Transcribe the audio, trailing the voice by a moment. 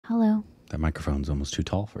That microphone's almost too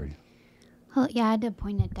tall for you. Well, yeah, I had to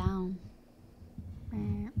point it down.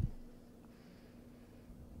 When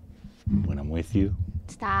I'm with you.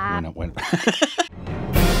 Stop.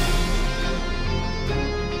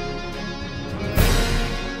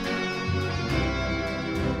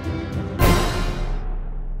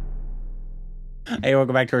 Hey,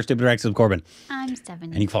 welcome back to our Stupid Rex with Corbin. I'm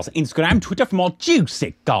Stephanie. And you can follow us on Instagram, Twitter for more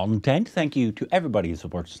juicy content. Thank you to everybody who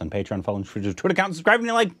supports us on Patreon, following Twitter's Twitter account, subscribing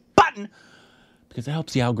to the like button, because it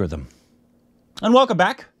helps the algorithm. And welcome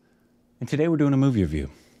back. And today we're doing a movie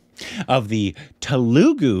review of the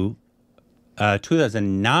Telugu,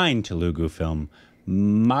 2009 Telugu film,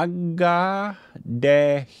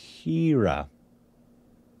 MAGADHEERA.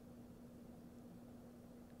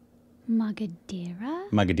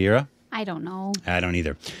 MAGADHEERA? I don't know. I don't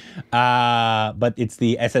either. But it's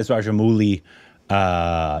the SS Rajamouli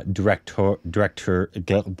director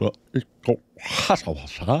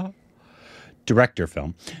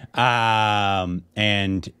film.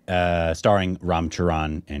 And starring Ram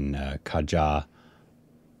Charan and Kaja.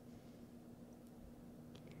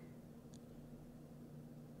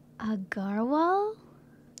 Agarwal?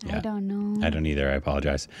 Yeah. I don't know. I don't either. I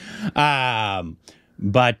apologize.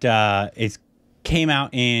 But it's came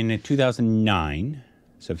out in 2009.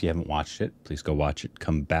 So if you haven't watched it, please go watch it.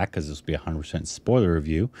 Come back, because this will be a 100% spoiler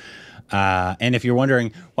review. And if you're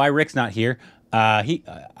wondering why Rick's not here,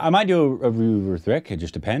 I might do a review with Rick. It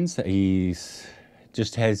just depends. He's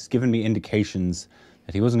just has given me indications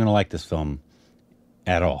that he wasn't going to like this film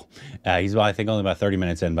at all. He's, I think, only about 30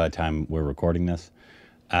 minutes in by the time we're recording this.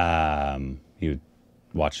 He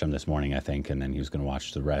watched some this morning, I think, and then he was going to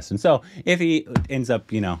watch the rest. And so if he ends up,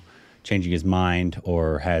 changing his mind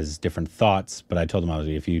or has different thoughts, but I told him,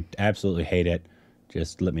 if you absolutely hate it,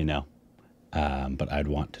 just let me know. But I'd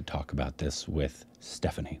want to talk about this with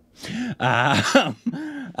Stephanie. So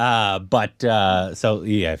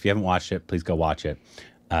yeah, if you haven't watched it, please go watch it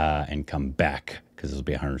and come back, because this will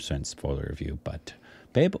be a 100% spoiler review. But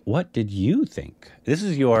babe, what did you think? This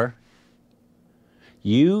is you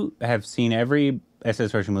have seen every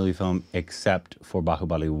SS Rajamouli film except for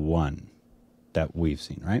Bahubali 1 that we've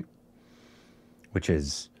seen, right? Which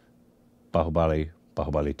is Bahubali,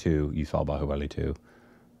 Bahubali 2, you saw Bahubali 2,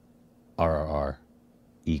 RRR,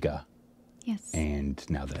 Iga. Yes. And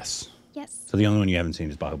now this. Yes. So the only one you haven't seen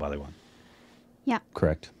is Bahubali 1. Yeah.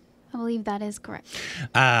 Correct. I believe that is correct.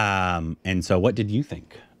 And so what did you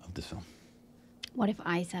think of this film? What if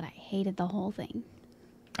I said I hated the whole thing?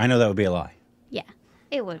 I know that would be a lie. Yeah,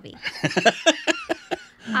 it would be.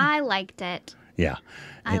 I liked it. Yeah.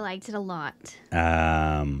 I liked it a lot.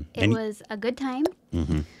 It was a good time.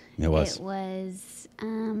 Mm-hmm. It was. It was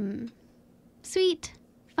sweet,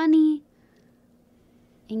 funny,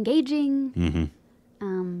 engaging. Mm-hmm.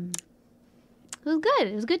 It was good.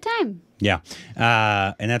 It was a good time. Yeah.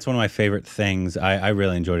 And that's one of my favorite things. I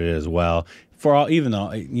really enjoyed it as well. Even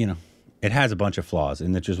though, it has a bunch of flaws,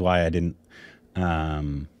 and that's just why I didn't,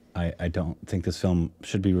 I don't think this film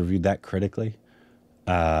should be reviewed that critically.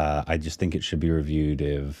 I just think it should be reviewed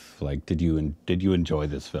if, did you enjoy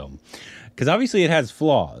this film? Because obviously it has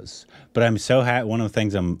flaws, but I'm so one of the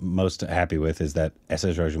things I'm most happy with is that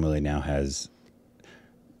SS Rajamouli now has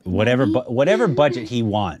whatever budget he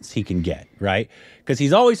wants, he can get, right? Because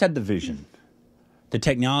he's always had the vision. The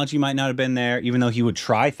technology might not have been there, even though he would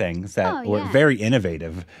try things that were very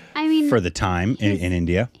innovative for the time in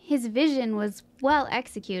India. His vision was well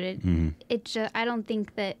executed. Mm-hmm. I don't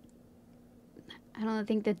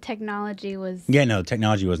think the technology was... Yeah, no,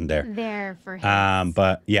 technology wasn't there. There for his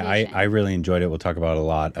But yeah, vision. I really enjoyed it. We'll talk about a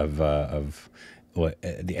lot of what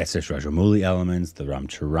the SS Rajamouli elements, the Ram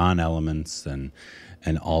Charan elements, and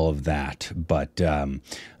all of that. But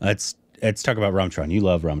let's talk about Ram Charan. You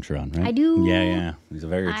love Ram Charan, right? I do. Yeah. He's a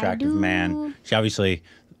very attractive man. She obviously...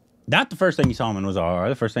 Not the first thing you saw him in was R.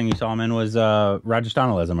 The first thing you saw him in was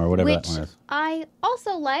Rajasthanalism or whatever that one is. I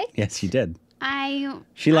also liked. Yes, you did.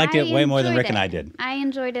 She liked it way more than Rick and I did. I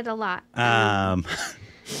enjoyed it a lot.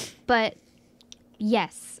 But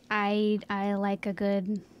yes, I like a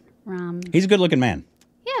good Ram. He's a good-looking man.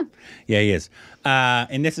 Yeah. Yeah, he is.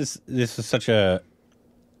 And this is such a...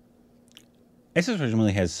 SS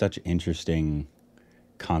Rajamouli has such interesting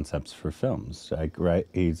concepts for films, right?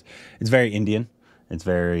 It's very Indian. It's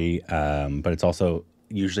very, but it's also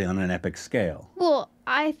usually on an epic scale. Well,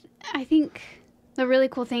 I think the really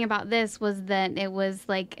cool thing about this was that it was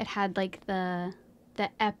it had the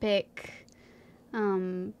epic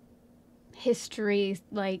history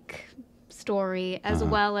story as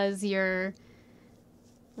well as your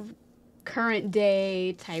current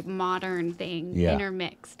day type modern thing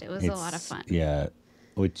intermixed. It was a lot of fun. Yeah,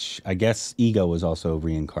 which I guess ego was also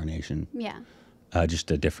reincarnation. Yeah.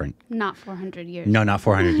 Just a different. Not 400 years. No, not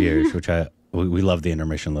 400 years, which we love the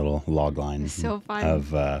intermission little log line. So fun.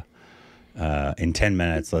 Of in 10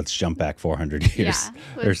 minutes, let's jump back 400 years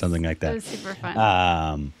or something like that. It was super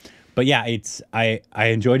fun. But yeah, I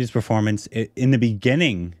enjoyed his performance. In the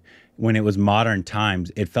beginning, when it was modern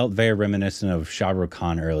times, it felt very reminiscent of Shah Rukh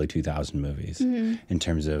Khan early 2000 movies in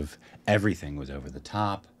terms of everything was over the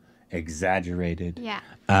top, exaggerated. Yeah.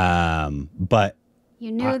 But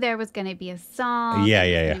you knew there was going to be a song. Yeah.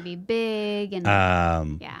 It was going to be big. And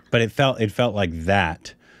But it felt like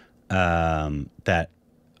that, that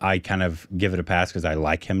I kind of give it a pass because I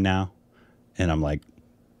like him now. And I'm like,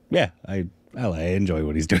 yeah, I enjoy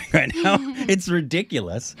what he's doing right now. It's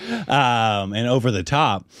ridiculous and over the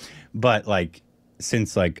top. But like,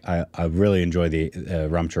 since like I really enjoy the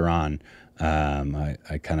Ram Charan, I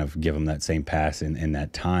kind of give him that same pass in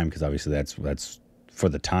that time because obviously that's for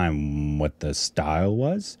the time what the style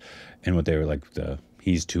was and what they were like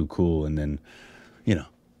he's too cool and then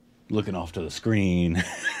looking off to the screen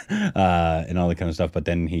and all that kind of stuff. But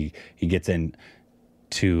then he gets in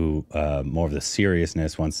to more of the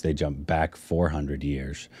seriousness once they jump back 400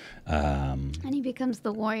 years. And he becomes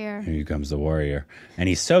the warrior. And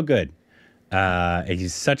he's so good.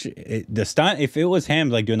 He's such the stunt. If it was him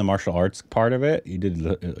like doing the martial arts part of it, he did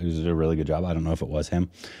a really good job. I don't know if it was him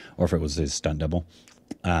or if it was his stunt double.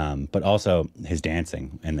 But also his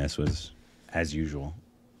dancing in this was, as usual,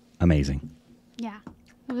 amazing. Yeah,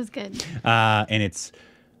 it was good. And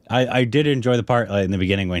I did enjoy the part in the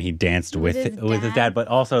beginning when he danced with his dad, but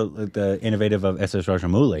also the innovative of S.S.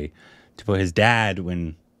 Rajamouli to put his dad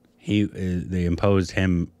when they imposed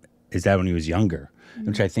his dad when he was younger,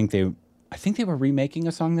 which I think they were remaking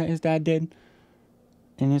a song that his dad did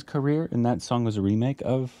in his career, and that song was a remake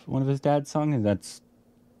of one of his dad's songs, and that's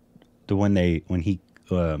the one when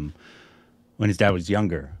his dad was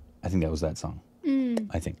younger. I think that was that song.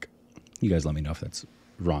 I think. You guys let me know if that's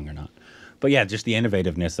wrong or not. But yeah, just the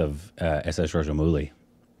innovativeness of S.S. Rajamouli.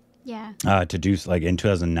 Yeah. To do like in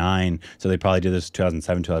 2009, so they probably did this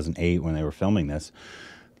 2007, 2008 when they were filming this.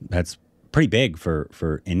 That's pretty big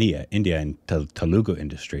for India and Telugu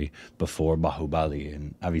industry before Bahubali,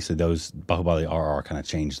 and obviously those Bahubali RR kind of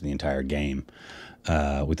changed the entire game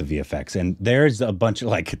with the VFX. And there's a bunch of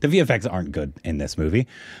the VFX aren't good in this movie,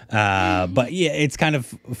 but yeah, it's kind of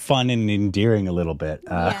fun and endearing a little bit.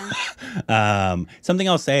 Something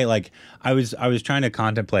I'll say, I was trying to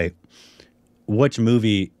contemplate which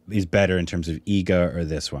movie is better in terms of Iga or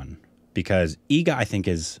this one, because Iga I think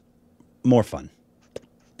is more fun.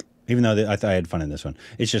 Even though I thought I had fun in this one,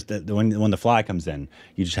 it's just that when the fly comes in,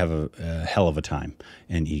 you just have a hell of a time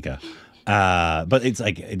in Iga. But it's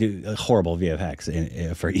like a horrible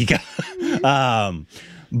VFX for Iga.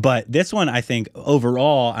 But this one, I think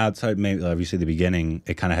overall, outside maybe obviously the beginning,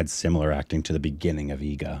 it kind of had similar acting to the beginning of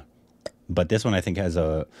Iga. But this one, I think, has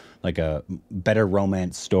a better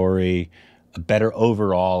romance story, a better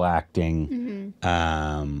overall acting,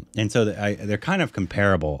 and so they're kind of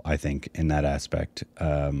comparable, I think, in that aspect.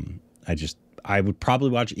 I would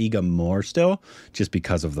probably watch Iga more still, just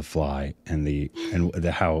because of the fly and the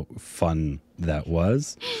how fun that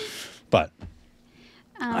was. But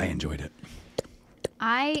I enjoyed it.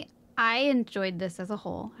 I enjoyed this as a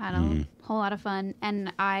whole. Had a whole lot of fun,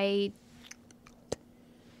 and I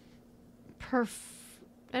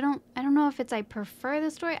don't know if it's I prefer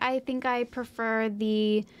the story. I think I prefer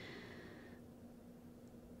the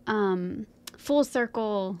full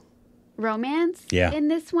circle romance in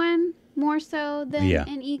this one more so than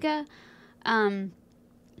in Iga. I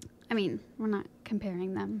mean, we're not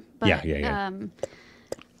comparing them, but yeah,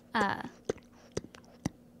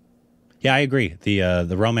 I agree.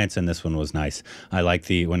 The romance in this one was nice. I like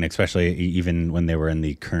especially even when they were in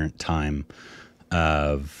the current time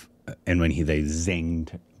of, and when they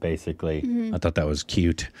zinged basically. I thought that was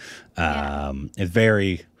cute. It's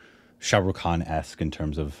very Shah Rukh Khan-esque in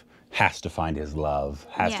terms of has to find his love,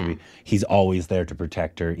 has to be. He's always there to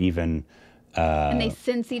protect her, even. And they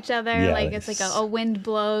sense each other. It's like a wind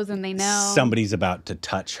blows and they know somebody's about to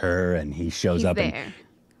touch her, and he shows up there and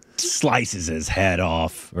slices his head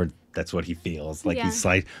off, or that's what he feels like. He's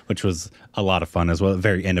sliced, which was a lot of fun as well.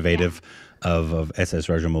 Very innovative of S.S.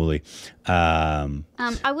 Rajamouli.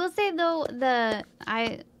 I will say though,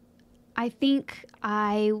 I think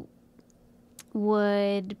I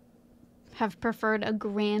would have preferred a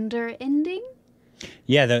grander ending.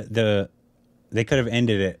 Yeah, they could have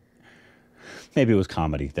ended it. Maybe it was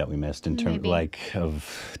comedy that we missed in terms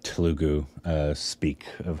of Telugu speak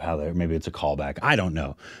of how maybe it's a callback. I don't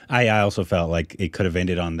know. I also felt like it could have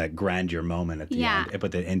ended on that grandeur moment at the end,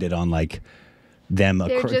 but it ended on them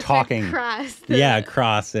They're just talking. across.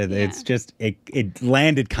 Across. It's just it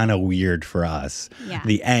landed kind of weird for us. Yeah.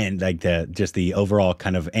 The end, like the overall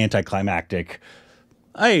kind of anticlimactic.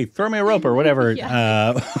 Hey, throw me a rope or whatever.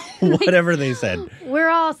 Whatever they said. We're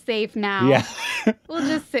all safe now. Yeah. We'll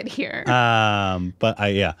just sit here. But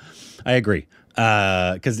I agree.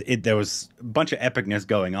 Because there was a bunch of epicness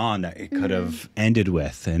going on that it could have ended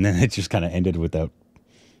with, and then it just kind of ended with that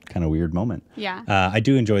kind of weird moment. Yeah. I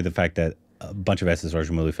do enjoy the fact that a bunch of S.S.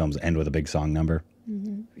 Rajamouli films end with a big song number.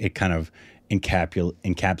 It kind of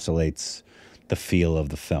encapsulates the feel of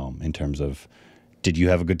the film in terms of, did you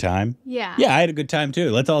have a good time? Yeah. Yeah, I had a good time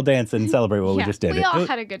too. Let's all dance and celebrate what we just did. We all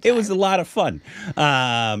had a good time. It was a lot of fun.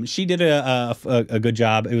 She did a good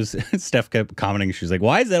job. It was Steph kept commenting. She was like,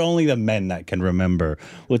 "Why is it only the men that can remember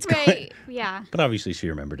what's going?" Right. Yeah. But obviously, she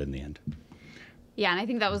remembered in the end. Yeah, and I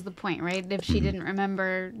think that was the point, right? If she didn't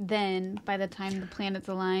remember then, by the time the planets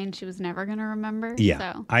aligned, she was never going to remember.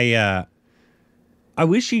 Yeah. So. I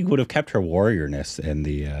wish she would have kept her warriorness in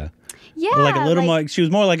the. Yeah, like a little more. She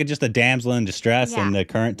was more like just a damsel in distress in the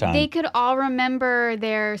current time. They could all remember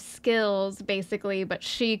their skills, basically, but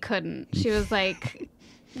she couldn't. She was like,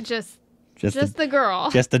 just the girl,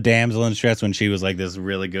 just the damsel in distress when she was like this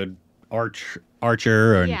really good archer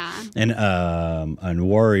and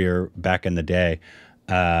warrior back in the day,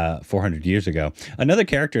 400 years ago. Another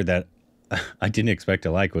character that I didn't expect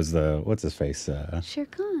to like was what's his face? Shere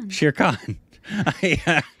Khan. Shere Khan.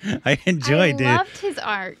 I enjoyed it. I loved his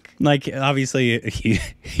arc. Like, obviously, he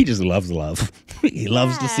just loves love. He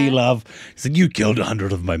loves to see love. He's like, you killed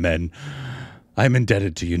 100 of my men. I'm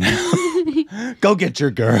indebted to you now. Go get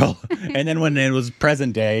your girl. And then when it was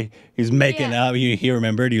present day, he's making up. He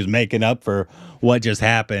remembered he was making up for what just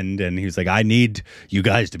happened. And he was like, I need you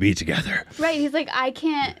guys to be together. Right. He's like, I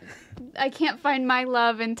can't find my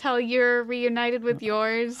love until you're reunited with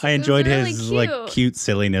yours. I enjoyed his cute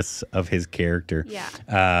silliness of his character.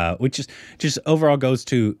 Yeah. Which is just overall goes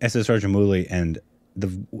to S.S. Rajamouli and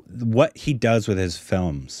what he does with his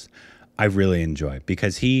films. I really enjoy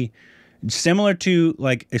because he, similar to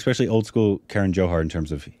like especially old school Karan Johar in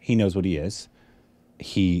terms of he knows what he is.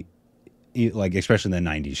 He like especially in the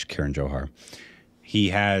 90s Karan Johar. He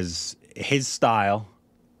has his style.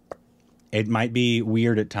 It might be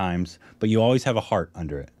weird at times, but you always have a heart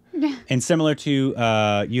under it. And similar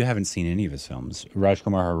to, you haven't seen any of his films.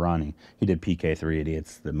 Rajkumar Hirani, he did PK, Three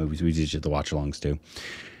Idiots, the movies we used to watch alongs to.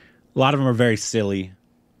 A lot of them are very silly,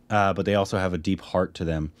 but they also have a deep heart to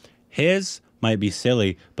them. His might be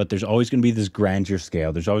silly, but there's always going to be this grandeur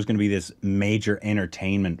scale. There's always going to be this major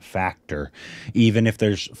entertainment factor, even if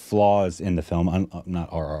there's flaws in the film. Not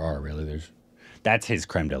RRR, really. That's his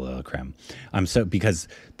creme de la creme. Because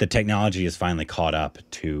the technology has finally caught up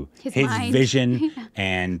to his vision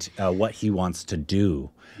and what he wants to do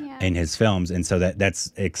in his films. And so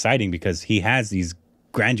that's exciting because he has these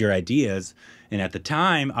grandeur ideas. And at the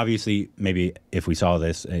time, obviously, maybe if we saw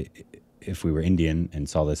this, if we were Indian and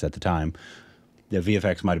saw this at the time, the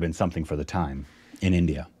VFX might have been something for the time in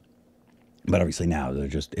India. But obviously now they're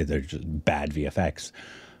just bad VFX.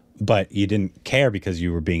 But you didn't care because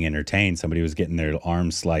you were being entertained. Somebody was getting their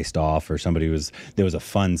arms sliced off, or there was a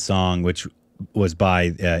fun song which was by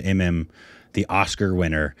the Oscar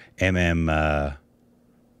winner Oh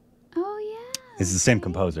yeah, it's the same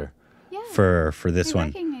composer. Yeah, for this one.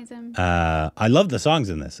 Recognize him. I love the songs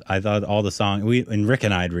in this. I thought all the songs. Rick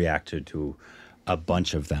and I had reacted to a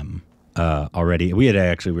bunch of them already. We had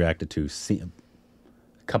actually reacted to a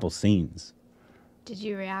couple scenes. Did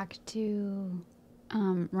you react to?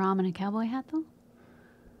 Ram in a cowboy hat, though?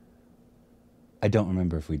 I don't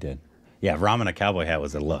remember if we did. Yeah, Ram in a cowboy hat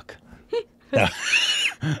was a look. Yeah.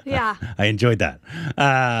 I enjoyed that.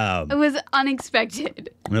 It was unexpected.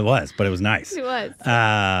 It was, but it was nice. It was.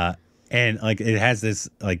 And like it has this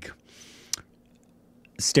like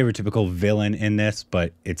stereotypical villain in this,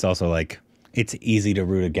 but it's also like it's easy to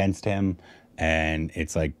root against him, and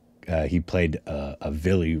it's like he played a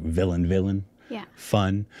villain. Yeah.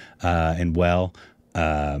 Fun and well.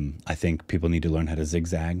 I think people need to learn how to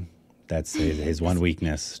zigzag. That's his one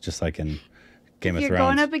weakness, just like in Game of Thrones. You're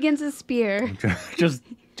going up against a spear. just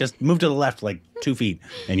move to the left like 2 feet,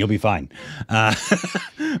 and you'll be fine.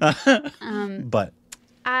 But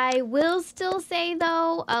I will still say,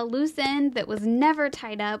 though, a loose end that was never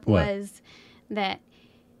tied up was that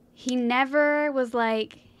he never was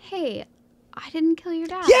like, hey, I didn't kill your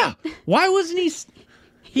dad. Yeah. Why wasn't he...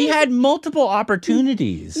 He had multiple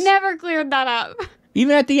opportunities. Never cleared that up.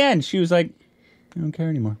 Even at the end, she was like, I don't care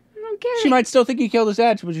anymore. I don't care. She might still think you killed his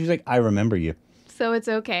dad, but she's like, I remember you. So it's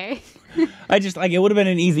okay. I just, like, it would have been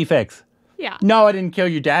an easy fix. Yeah. No, I didn't kill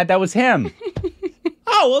your dad. That was him.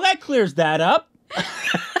 Oh, well, that clears that up.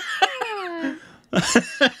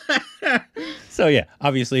 So yeah,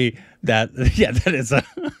 obviously that is a.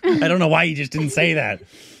 I don't know why you just didn't say that.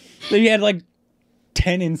 So you had like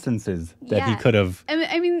 10 instances that he could have.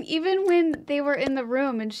 I mean, even when they were in the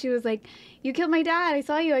room and she was like, "You killed my dad. I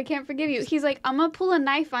saw you. I can't forgive you." He's like, "I'm gonna pull a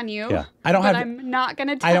knife on you. Yeah, I'm not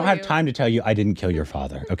gonna tell you. I don't have time to tell you I didn't kill your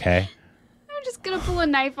father. Okay. I'm just gonna pull a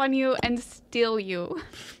knife on you and steal you."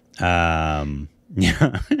 Yeah.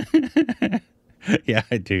 Yeah,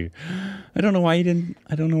 I do. I don't know why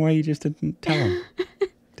you just didn't tell him.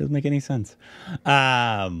 Doesn't make any sense.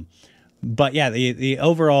 But yeah, the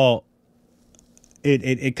overall,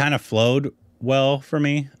 it kind of flowed well for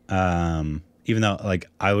me. Even though like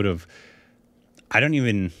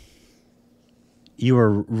you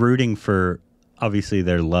were rooting for obviously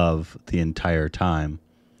their love the entire time,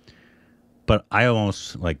 but I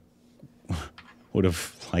almost like would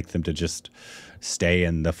have liked them to just stay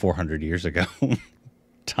in the 400 years ago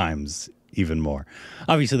times even more.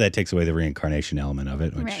 Obviously, that takes away the reincarnation element of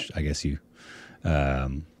it, which I guess you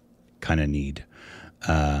kind of need.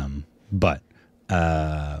 Yeah,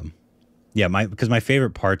 because my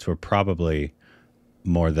favorite parts were probably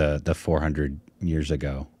more the 400 years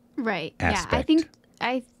ago. Right. Aspect. Yeah,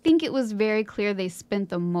 I think it was very clear they spent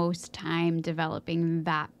the most time developing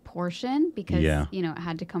that portion because you know it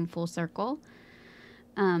had to come full circle.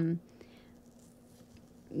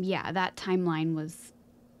 Yeah, that timeline was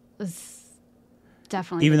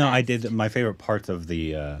definitely even though I did my favorite parts of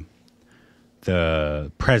the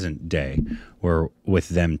present day were with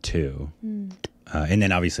them too. And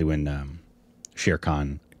then obviously when Shere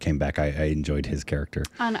Khan came back, I enjoyed his character.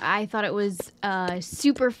 And I thought it was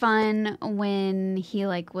super fun when he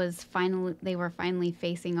they were finally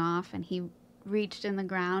facing off and he reached in the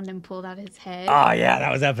ground and pulled out his head. Oh yeah,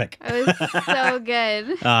 that was epic. It was so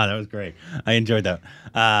good. Oh, that was great. I enjoyed that.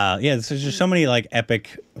 Yeah, there's just so many like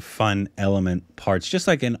epic, fun element parts. Just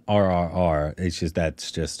like in RRR,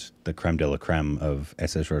 that's just the creme de la creme of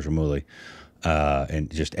SS Rajamouli,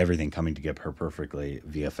 and just everything coming together perfectly.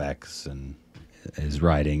 VFX and his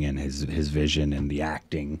writing and his vision and the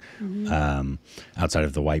acting, outside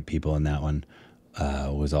of the white people in that one,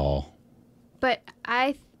 was all. But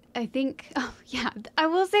I think, I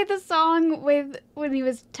will say the song when he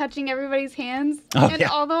was touching everybody's hands and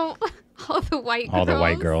all the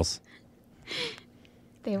white girls.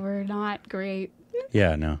 They were not great.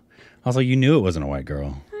 Yeah, no. Also, you knew it wasn't a white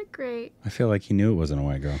girl. Not great. I feel like you knew it wasn't a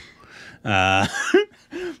white girl.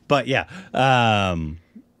 But yeah,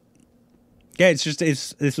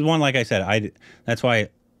 it's one, like I said, that's why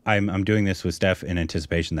I'm doing this with Steph in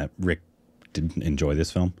anticipation that Rick didn't enjoy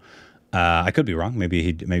this film. I could be wrong. Maybe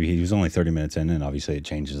he was only 30 minutes in, and obviously it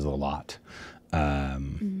changes a lot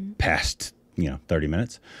past 30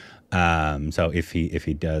 minutes. So if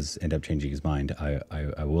he does end up changing his mind,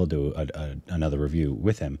 I will do another review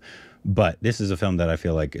with him. But this is a film that I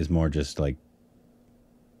feel like is more just like,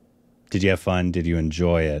 did you have fun? Did you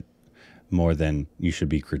enjoy it? More than you should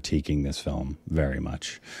be critiquing this film very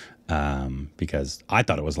much, because I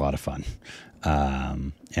thought it was a lot of fun.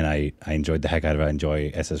 And I enjoyed the heck out of it. I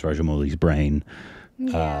enjoy SS Rajamouli's brain,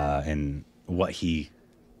 and what he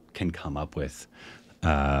can come up with.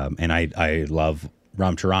 And I love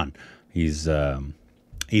Ram Charan. He's,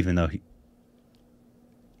 even though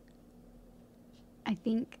I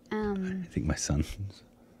think my son.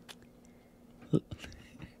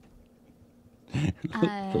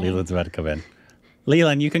 Leland's about to come in.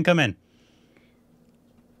 Leland, you can come in.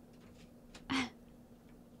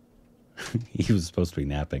 He was supposed to be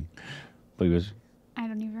napping, but he was. I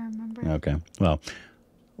don't even remember. Okay, well,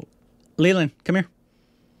 Leland, come here.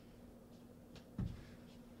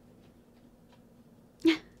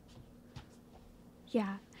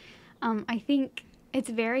 Yeah, I think it's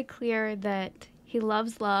very clear that he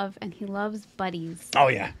loves love and he loves buddies. Oh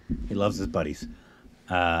yeah, he loves his buddies.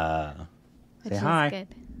 Say hi. Good.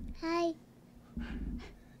 Hi.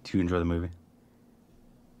 Do you enjoy the movie?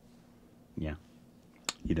 Yeah,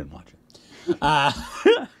 you didn't watch it.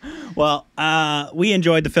 Well, we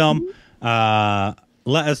enjoyed the film.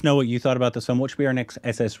 Let us know what you thought about this film. What should be our next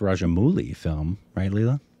SS Rajamouli film, right,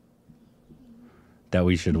 Leela? That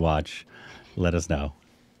we should watch. Let us know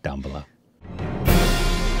down below.